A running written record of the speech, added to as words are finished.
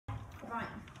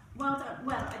Well done.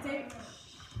 Well, I don't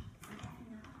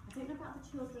know about the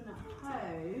children at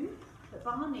home, but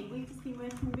Barney, we've just been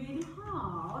working really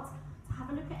hard to have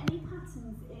a look at any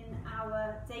patterns in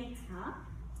our data,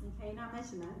 okay, in our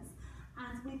measurements,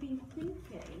 and we've been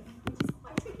thinking, which is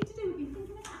quite tricky to do, we've been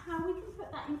thinking about how we can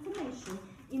put that information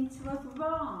into a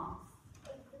graph,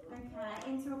 okay,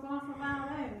 into a graph of our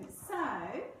own. So,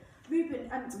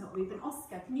 not Ruben,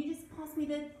 Oscar, can you just pass me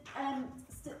the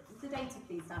data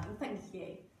please, darling? Thank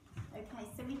you. Okay,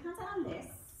 so we had our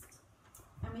list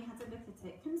and we had a look at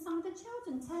it. Can some of the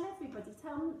children tell everybody,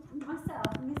 tell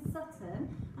myself and Miss Sutton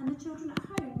and the children at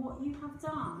home what you have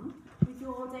done with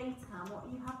your data, what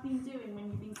you have been doing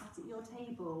when you've been sat at your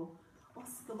table?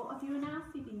 Oscar, what have you and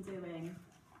Alfie been doing?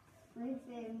 We've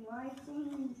been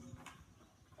writing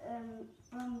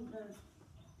from the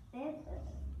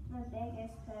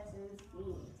biggest person's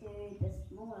feet to the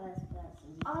smallest person's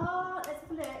feet. Oh, let's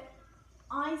have a look.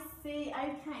 I see.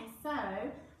 Okay, so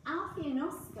Alfie and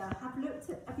Oscar have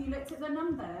you looked at the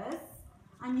numbers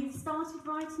and you've started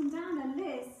writing down a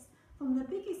list from the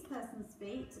biggest person's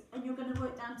feet and you're going to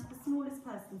work down to the smallest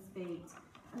person's feet.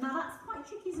 And now that's quite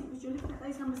tricky, isn't it? Because you're looking at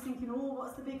those numbers thinking, oh,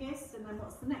 what's the biggest and then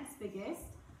what's the next biggest.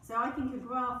 So I think a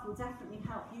graph will definitely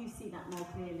help you see that more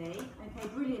clearly. Okay,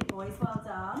 brilliant boys, well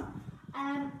done.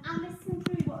 And listen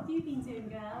through, what have you been doing,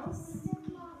 girls?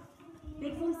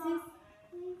 Big voices?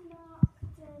 We've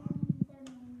marked them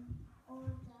in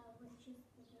order, which is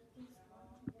the biggest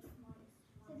one to the smallest.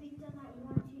 So we've done like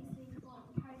 1, 2, 3, 4,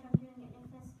 and carried on doing it. If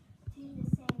there's 2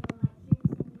 the same or like 3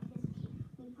 the same, because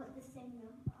we put the same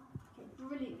number. Okay,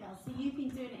 brilliant, girls. So you've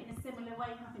been doing it in a similar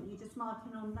way, haven't you? Just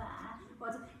marking on there.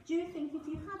 But do you think if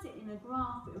you had it in a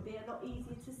graph, it would be a lot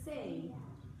easier to see?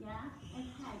 Yeah?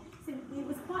 Okay. So it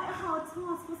was quite a hard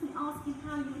task, wasn't it, asking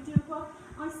how you would do a graph?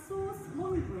 I saw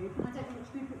one group, and I don't know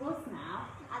which group it was now,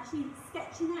 actually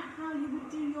sketching out how you would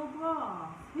do your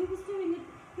graph. Who was doing it?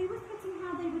 Who was putting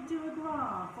how they would do a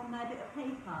graph on their bit of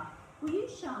paper? Were you,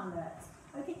 Charlotte?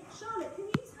 Okay, Charlotte, can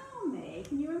you tell me,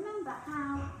 can you remember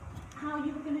how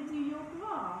you were going to do your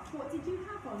graph? What did you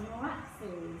have on your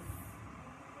axes?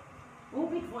 Oh,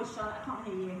 big voice, Charlotte, I can't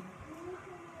hear you.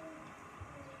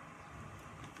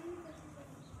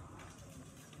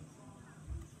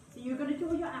 So you're going to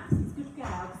draw your axes, good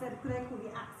girl, because they're called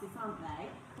your axes, aren't they?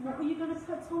 And what were you going to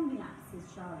put on the axes,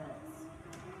 Charlotte?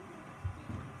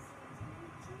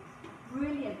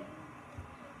 Brilliant.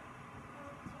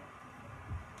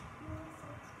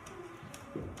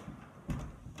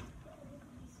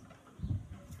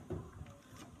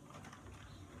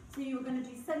 So you were going to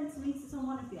do centimetres on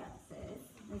one of the axes.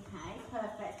 Okay,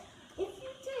 perfect. If you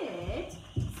did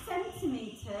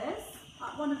centimetres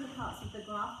at one of the parts of the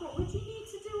graph, what would you need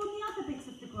to do on the other bit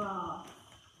of the graph?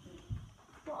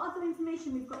 What other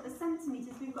information? We've got the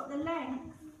centimetres, we've got the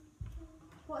length.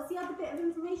 What's the other bit of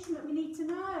information that we need to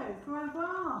know for our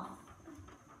graph?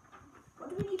 What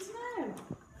do we need to know?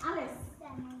 Alice?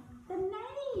 The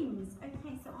names.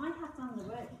 Okay, so I have done the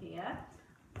work here.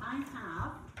 I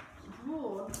have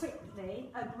drawn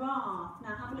quickly a graph.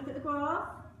 Now have a look at the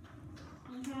graph.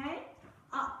 Okay,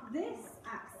 up this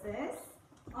axis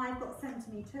I've got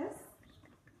centimetres,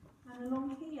 and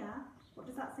along here, what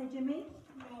does that say, Jimmy?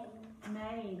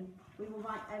 Name. We will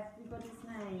write everybody's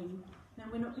name. Now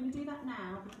we're not going to do that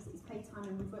now because it's playtime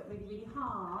and we've worked really, really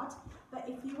hard. But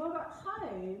if you are at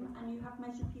home and you have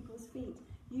measured people's feet,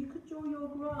 you could draw your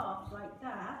graph like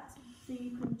that. So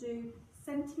you can do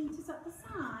centimetres at the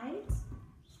side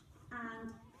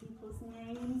and people's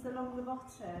names along the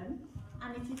bottom.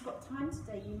 And if you've got time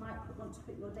today, you might want to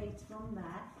put your data on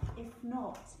there. If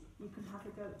not, you can have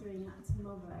a go at doing that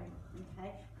tomorrow,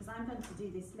 okay? Because I'm going to do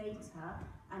this later,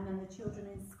 and then the children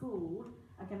in school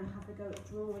are going to have a go at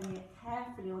drawing it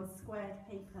carefully on squared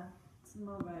paper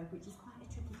tomorrow, which is quite a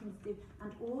tricky thing to do.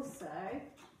 And also,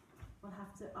 we'll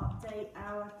have to update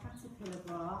our caterpillar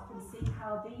graph and see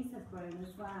how these have grown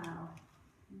as well.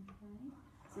 Okay,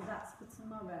 so that's for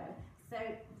tomorrow. So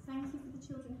thank you for the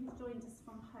children who've joined us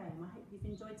from home. I hope you've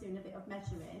enjoyed doing a bit of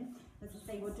measuring. As I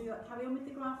say, we'll carry on with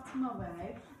the graph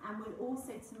tomorrow, and we'll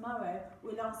also tomorrow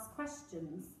we'll ask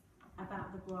questions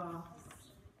about the graphs.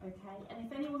 Okay, and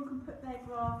if anyone can put their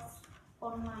graphs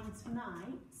online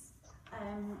tonight,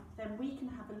 then we can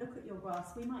have a look at your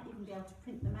graphs. We might even be able to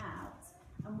print them out,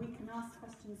 and we can ask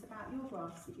questions about your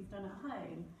graphs that you've done at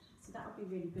home. So that would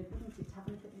be really good, wouldn't it, to have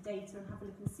a look at the data and have a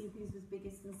look and see whose was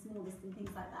biggest and smallest and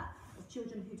things like that, of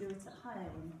children who do it at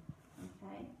home.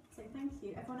 Okay, so thank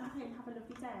you. Everyone at home, have a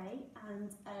lovely day, and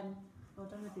well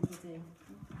done everybody.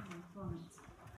 Okay, right.